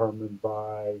being determined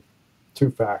by two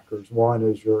factors. One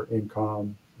is your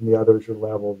income, and the other is your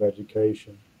level of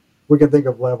education. We can think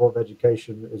of level of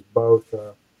education as both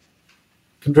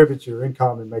contributes to your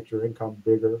income and makes your income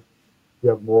bigger. You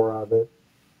have more of it.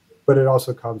 But it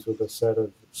also comes with a set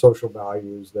of social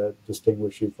values that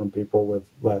distinguish you from people with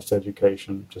less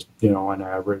education, just, on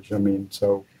average. I mean,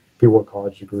 so people with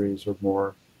college degrees are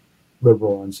more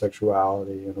liberal in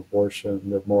sexuality and abortion.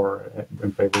 They're more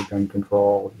in favor of gun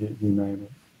control, you name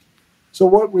it. So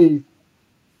what we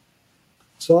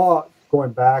saw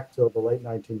going back to the late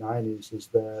 1990s is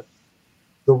that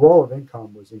the role of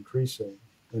income was increasing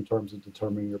in terms of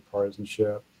determining your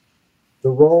partisanship. The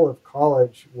role of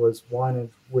college was one in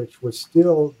which was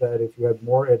still that if you had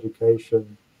more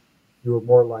education, you were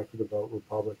more likely to vote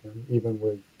Republican, even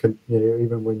when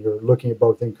you're looking at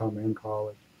both income and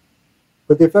college.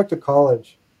 But the effect of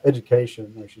college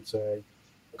education, I should say,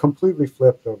 completely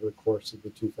flipped over the course of the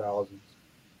 2000s.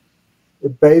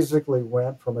 It basically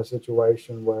went from a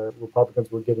situation where Republicans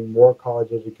were getting more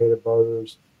college-educated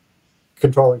voters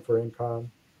controlling for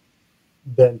income,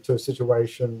 then to a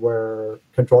situation where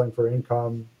controlling for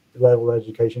income, level of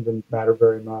education didn't matter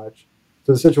very much,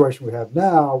 to the situation we have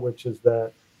now, which is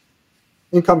that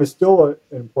income is still an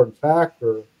important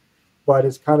factor, but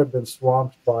it's kind of been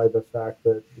swamped by the fact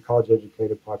that the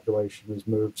college-educated population has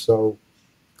moved so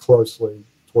closely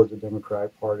toward the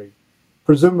Democratic Party,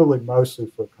 presumably mostly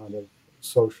for kind of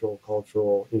social,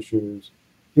 cultural issues,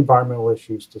 environmental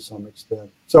issues to some extent.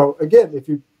 So again, if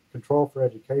you control for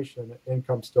education,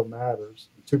 income still matters.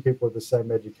 Two people with the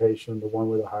same education, the one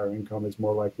with a higher income is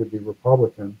more likely to be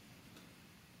Republican.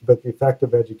 But the effect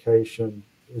of education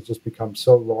has just become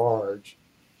so large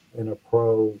in a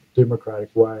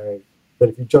pro-democratic way that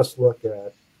if you just look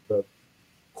at the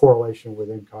correlation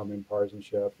with income and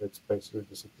partisanship, it's basically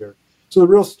disappeared. So the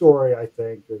real story, I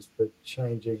think, is the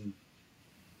changing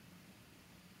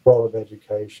role of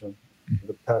education.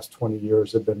 The past 20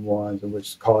 years have been ones in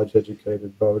which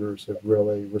college-educated voters have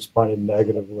really responded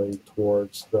negatively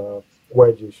towards the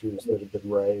wage issues that have been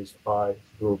raised by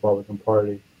the Republican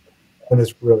Party, and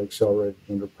it's really accelerated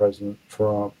under President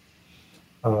Trump.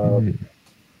 Republican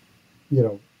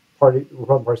Party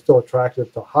is still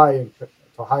attractive to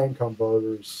high-income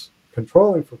voters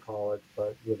controlling for college,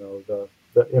 but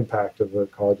the impact of the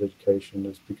college education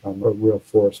has become a real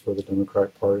force for the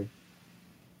Democratic Party.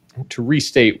 To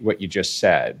restate what you just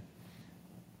said,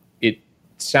 it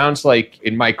sounds like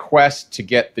in my quest to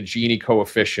get the Gini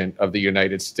coefficient of the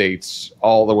United States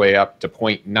all the way up to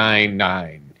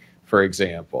 0.99, for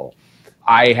example,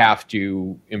 I have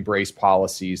to embrace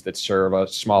policies that serve a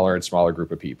smaller and smaller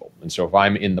group of people. And so if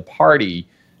I'm in the party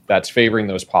that's favoring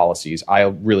those policies, I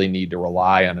really need to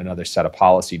rely on another set of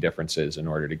policy differences in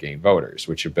order to gain voters,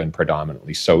 which have been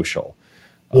predominantly social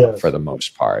for the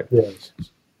most part. Yes.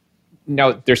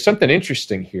 Now, there's something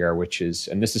interesting here, which is,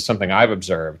 and this is something I've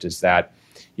observed, is that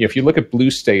if you look at blue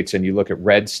states and you look at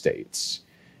red states,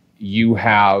 you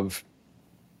have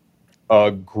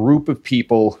a group of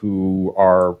people who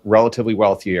are relatively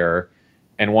wealthier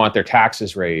and want their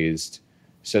taxes raised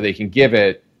so they can give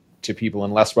it to people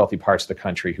in less wealthy parts of the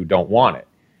country who don't want it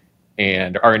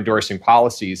and are endorsing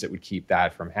policies that would keep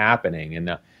that from happening.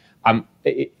 And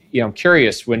I'm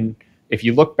curious, if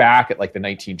you look back at like the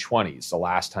 1920s, the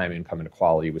last time income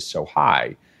inequality was so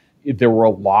high, there were a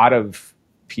lot of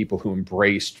people who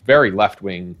embraced very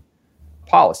left-wing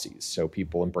policies. So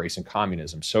people embracing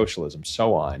communism, socialism,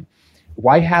 so on.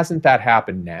 Why hasn't that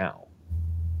happened now?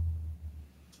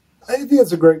 I think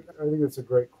it's a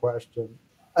great question.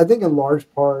 I think in large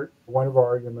part, one of our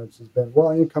arguments has been,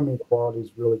 well, income inequality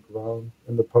has really grown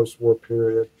in the post-war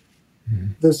period.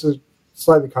 Mm-hmm. This is a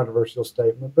slightly controversial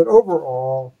statement, but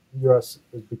overall, the U.S.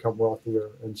 has become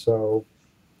wealthier. And so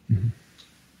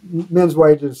men's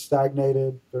wages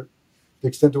stagnated. The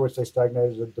extent to which they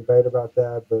stagnated is a debate about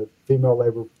that, but female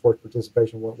labor force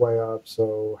participation went way up.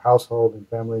 So household and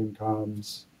family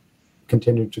incomes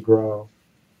continued to grow.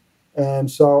 And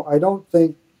so I don't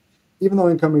think, even though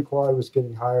income inequality was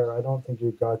getting higher, I don't think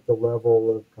you got the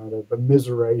level of kind of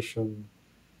immiseration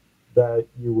that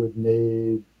you would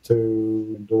need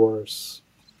to endorse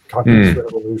communist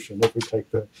revolution if we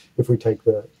take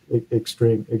the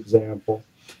extreme example.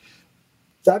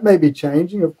 That may be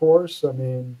changing, of course. I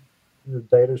mean, the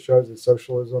data shows that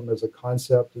socialism as a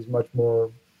concept is much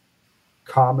more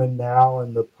common now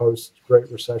in the post-Great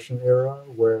Recession era,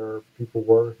 where people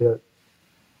were hit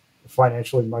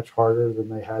financially much harder than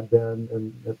they had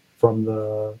been from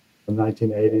the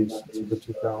 1980s to the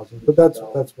 2000s. But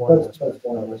that's one aspect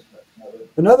of it.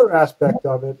 Another aspect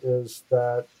of it is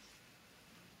that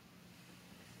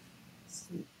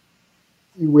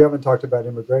we haven't talked about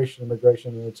immigration.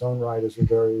 Immigration in its own right is a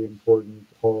very important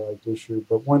polarized issue.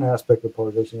 But one aspect of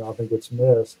polarization I often gets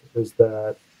missed is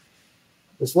that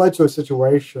it's led to a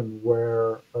situation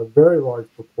where a very large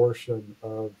proportion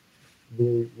of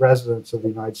the residents of the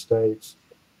United States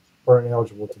are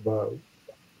ineligible to vote.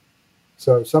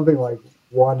 So something like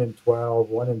 1 in 12,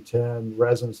 1 in 10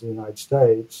 residents of the United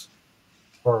States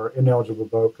are ineligible to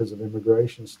vote because of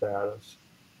immigration status.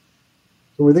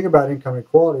 So when we think about income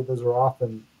inequality, those are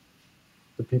often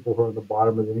the people who are at the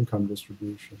bottom of the income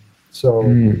distribution. So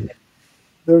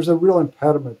there's a real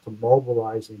impediment to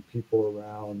mobilizing people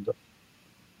around,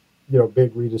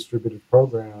 big redistributive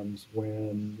programs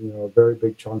when, a very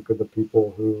big chunk of the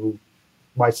people who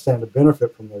might stand to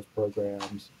benefit from those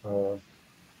programs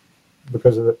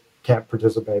because of it can't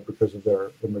participate because of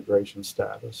their immigration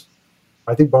status.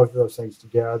 I think both of those things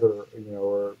together,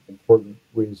 are important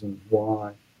reasons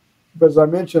why. But as I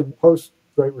mentioned,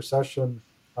 post-Great Recession,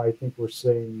 I think we're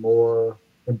seeing more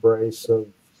embrace of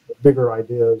bigger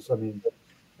ideas. I mean,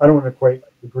 I don't want to equate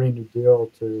the Green New Deal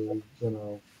to,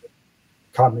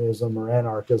 communism or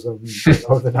anarchism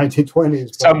of the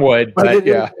 1920s. Some would, but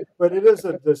yeah. But it is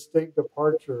a distinct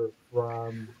departure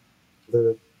from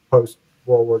the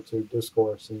post-World War II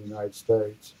discourse in the United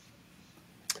States.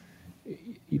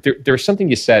 There's something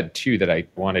you said, too, that I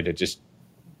wanted to just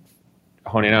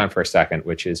hone in on for a second,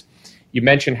 which is you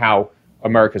mentioned how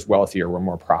America's wealthier, we're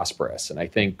more prosperous. And I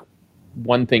think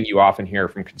one thing you often hear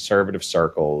from conservative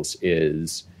circles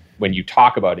is when you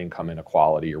talk about income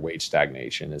inequality or wage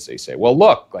stagnation, is they say, well,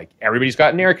 look, like everybody's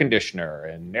got an air conditioner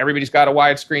and everybody's got a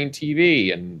widescreen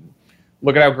TV and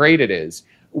look at how great it is.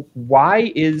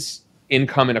 Why is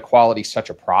income inequality such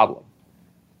a problem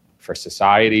for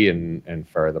society and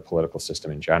for the political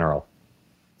system in general?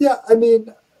 Yeah, I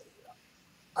mean,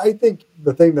 I think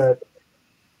the thing that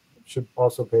should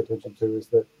also pay attention to is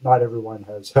that not everyone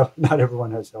has health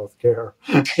care.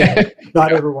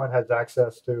 Not everyone has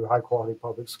access to high quality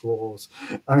public schools.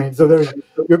 I mean, so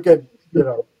you get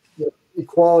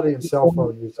equality in cell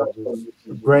phone usage is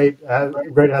great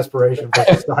aspiration for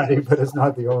society, but it's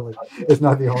not the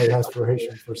only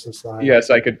aspiration for society. Yes,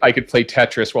 I could play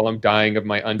Tetris while I'm dying of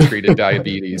my untreated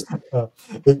diabetes.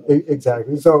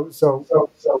 Exactly. So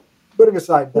putting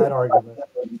aside that argument,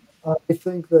 I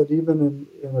think that even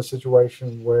in a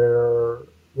situation where,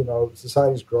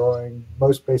 society's growing,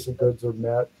 most basic goods are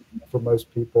met for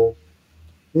most people,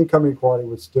 income inequality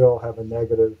would still have a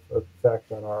negative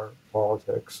effect on our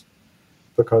politics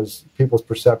because people's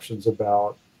perceptions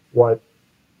about what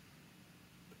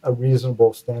a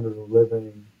reasonable standard of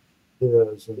living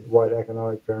is and what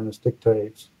economic fairness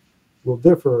dictates will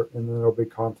differ, and then there'll be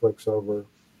conflicts over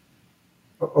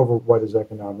what is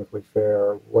economically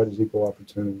fair, what is equal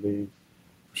opportunity,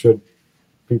 should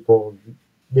people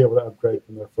be able to upgrade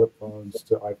from their flip phones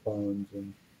to iPhones.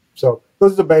 And so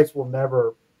those debates will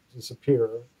never disappear.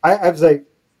 I have to say,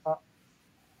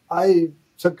 I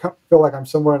feel like I'm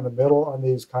somewhere in the middle on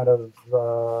these kind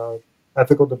of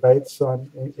ethical debates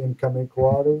on income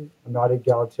inequality. I'm not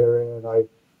egalitarian. I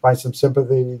find some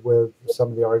sympathy with some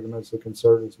of the arguments that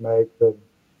conservatives make that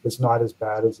it's not as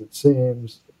bad as it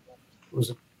seems. It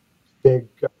was a big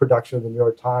production of the New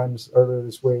York Times earlier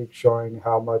this week showing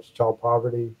how much child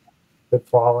poverty had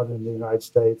fallen in the United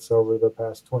States over the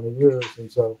past 20 years.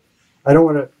 And so I don't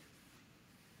want to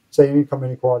say income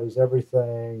inequality is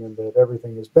everything and that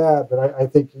everything is bad, but I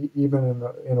think even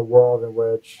in a world in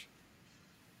which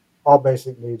all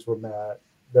basic needs were met,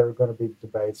 there are going to be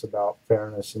debates about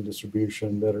fairness and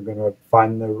distribution that are going to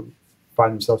find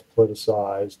themselves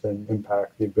politicized and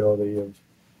impact the ability of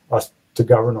us to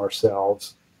govern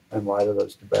ourselves in light of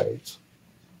those debates.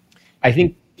 I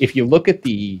think if you look at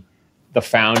the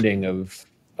founding of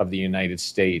the United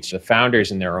States, the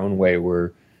founders in their own way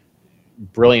were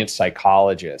brilliant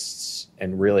psychologists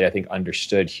and really, I think,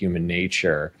 understood human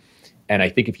nature. And I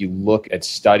think if you look at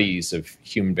studies of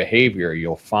human behavior,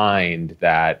 you'll find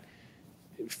that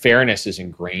fairness is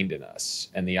ingrained in us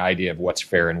and the idea of what's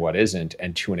fair and what isn't.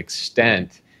 And to an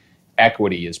extent,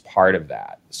 equity is part of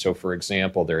that. So, for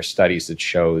example, there are studies that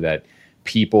show that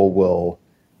people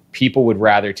would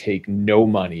rather take no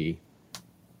money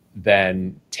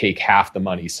than take half the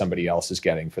money somebody else is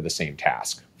getting for the same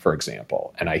task, for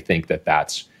example. And I think that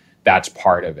that's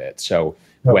part of it. So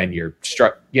when you're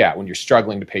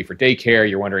struggling to pay for daycare,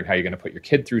 you're wondering how you're going to put your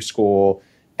kid through school,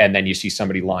 and then you see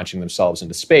somebody launching themselves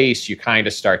into space, you kind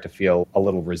of start to feel a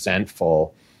little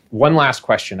resentful. One last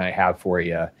question I have for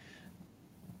you.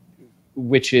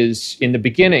 which is, in the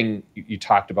beginning, you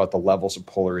talked about the levels of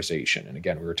polarization. And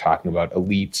again, we were talking about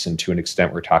elites, and to an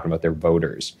extent, we're talking about their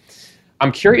voters.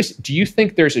 I'm curious, do you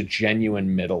think there's a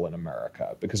genuine middle in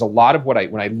America? Because a lot of when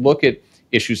I look at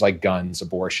issues like guns,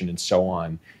 abortion, and so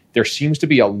on, there seems to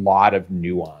be a lot of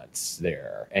nuance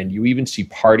there. And you even see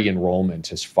party enrollment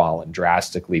has fallen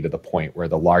drastically to the point where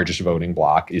the largest voting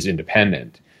bloc is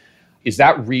independent. Is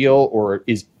that real, or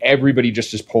is everybody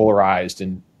just as polarized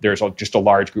and there's just a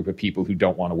large group of people who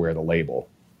don't want to wear the label?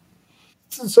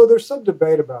 So there's some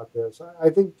debate about this. I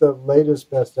think the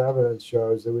latest best evidence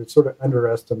shows that we've sort of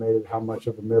underestimated how much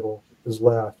of the middle is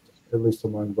left, at least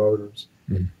among voters.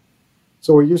 Mm-hmm.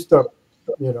 So we used to,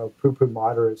 poo-poo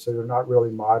moderates. So they're not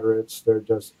really moderates. They're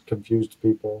just confused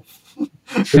people who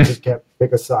just can't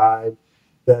pick a side.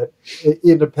 That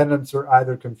independents are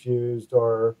either confused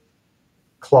or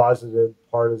closeted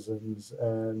partisans,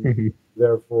 and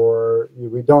therefore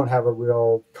we don't have a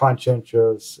real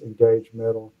conscientious, engaged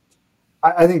middle.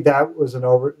 I think that was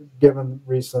given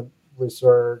recent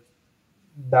research,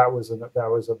 that was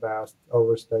a vast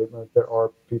overstatement. There are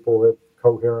people with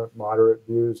coherent, moderate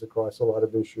views across a lot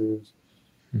of issues.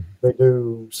 They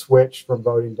do switch from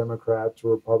voting Democrat to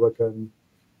Republican.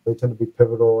 They tend to be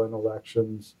pivotal in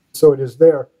elections. So it is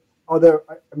there. Although,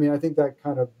 I think that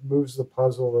kind of moves the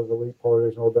puzzle of elite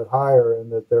polarization a little bit higher, in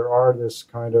that there are this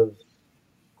kind of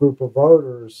group of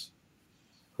voters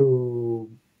who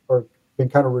are being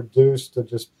kind of reduced to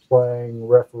just playing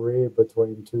referee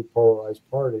between two polarized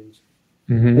parties.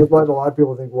 It led a lot of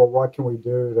people to think, well, what can we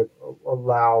do to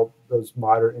allow those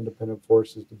moderate independent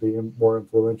forces to be more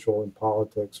influential in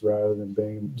politics, rather than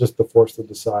being just the force that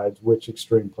decides which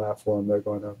extreme platform they're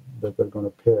going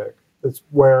to pick. It's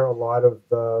where a lot of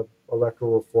the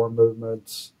electoral reform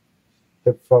movements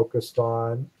have focused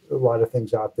on. A lot of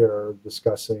things out there are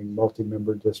discussing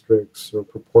multi-member districts or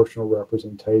proportional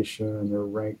representation or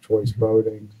ranked choice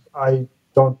voting. I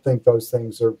don't think those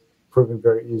things are proven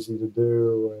very easy to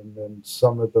do, and then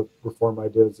some of the reform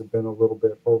ideas have been a little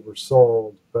bit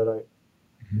oversold. But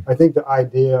I think the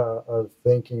idea of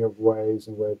thinking of ways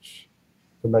in which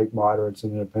to make moderates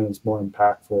and independents more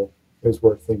impactful is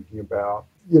worth thinking about.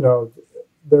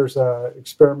 There's an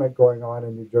experiment going on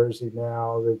in New Jersey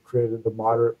now. They've created the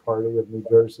Moderate Party of New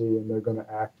Jersey, and they're going to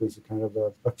act as a kind of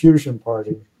a fusion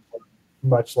party,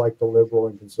 much like the liberal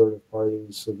and conservative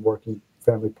parties and working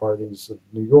family parties of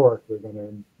New York. They're going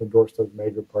to endorse those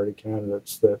major party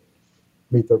candidates that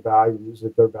meet their values.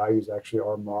 If their values actually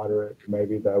are moderate,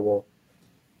 maybe that will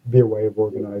be a way of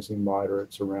organizing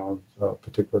moderates around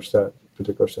particular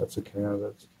sets of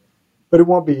candidates. But it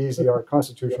won't be easy. Our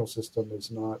constitutional system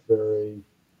is not very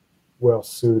well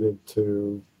suited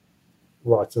to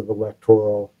lots of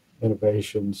electoral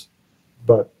innovations.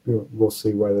 But we'll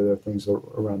see whether there are things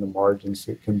around the margins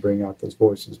that can bring out those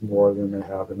voices more than they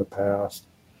have in the past.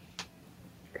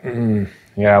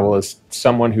 Yeah, well, as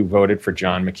someone who voted for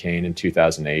John McCain in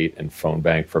 2008 and phone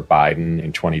banked for Biden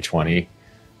in 2020,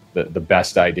 the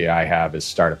best idea I have is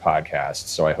start a podcast.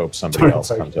 So I hope somebody else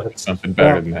comes up with something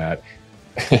better than that.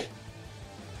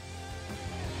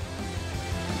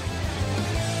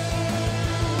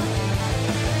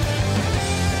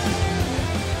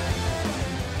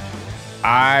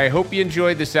 I hope you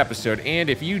enjoyed this episode, and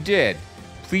if you did,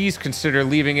 please consider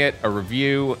leaving it a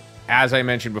review. As I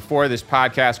mentioned before, this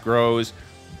podcast grows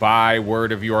by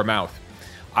word of your mouth.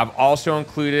 I've also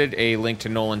included a link to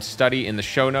Nolan's study in the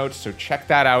show notes, so check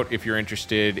that out if you're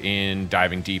interested in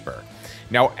diving deeper.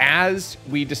 Now, as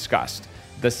we discussed,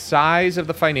 the size of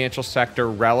the financial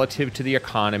sector relative to the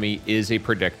economy is a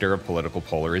predictor of political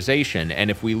polarization,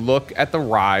 and if we look at the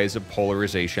rise of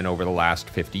polarization over the last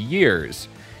 50 years,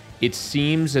 it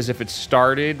seems as if it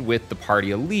started with the party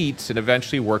elites and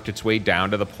eventually worked its way down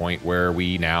to the point where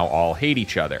we now all hate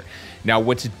each other. Now,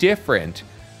 what's different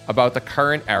about the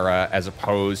current era as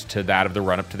opposed to that of the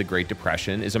run-up to the Great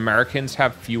Depression is Americans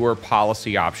have fewer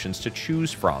policy options to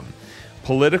choose from.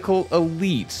 Political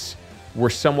elites were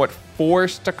somewhat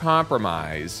forced to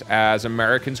compromise as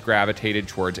Americans gravitated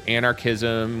towards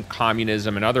anarchism,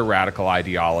 communism, and other radical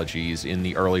ideologies in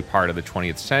the early part of the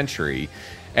 20th century.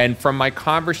 And from my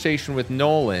conversation with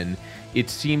Nolan, it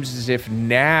seems as if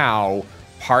now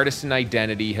partisan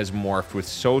identity has morphed with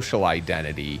social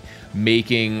identity,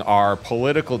 making our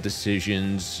political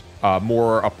decisions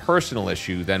more a personal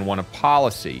issue than one of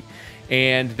policy.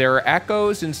 And there are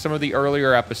echoes in some of the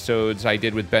earlier episodes I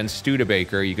did with Ben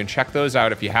Studebaker. You can check those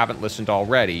out if you haven't listened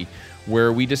already,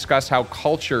 where we discuss how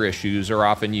culture issues are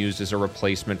often used as a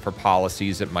replacement for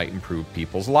policies that might improve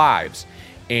people's lives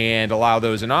and allow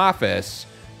those in office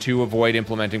to avoid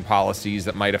implementing policies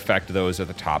that might affect those at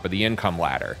the top of the income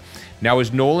ladder. Now,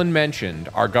 as Nolan mentioned,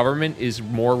 our government is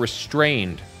more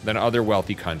restrained than other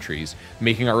wealthy countries,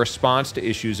 making our response to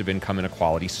issues of income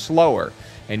inequality slower.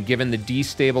 And given the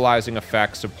destabilizing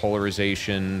effects of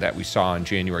polarization that we saw on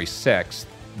January 6th,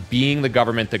 being the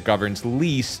government that governs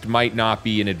least might not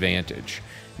be an advantage.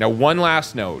 Now, one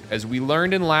last note. As we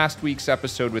learned in last week's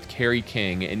episode with Carrie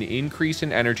King, an increase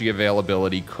in energy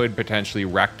availability could potentially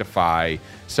rectify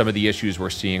some of the issues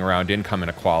we're seeing around income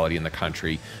inequality in the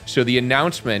country. So the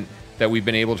announcement that we've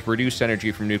been able to produce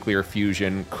energy from nuclear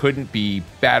fusion couldn't be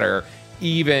better,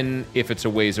 even if it's a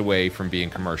ways away from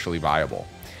being commercially viable.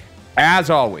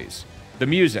 As always, the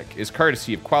music is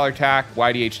courtesy of Quellertac.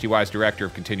 YDHTY's Director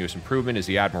of Continuous Improvement is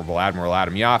the Admirable Admiral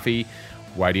Adam Yaffe.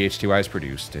 YDHTY is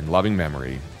produced in loving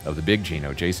memory of the Big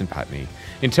Gino, Jason Putney.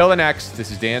 Until the next,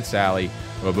 this is Dan Sally.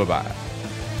 Bye-bye.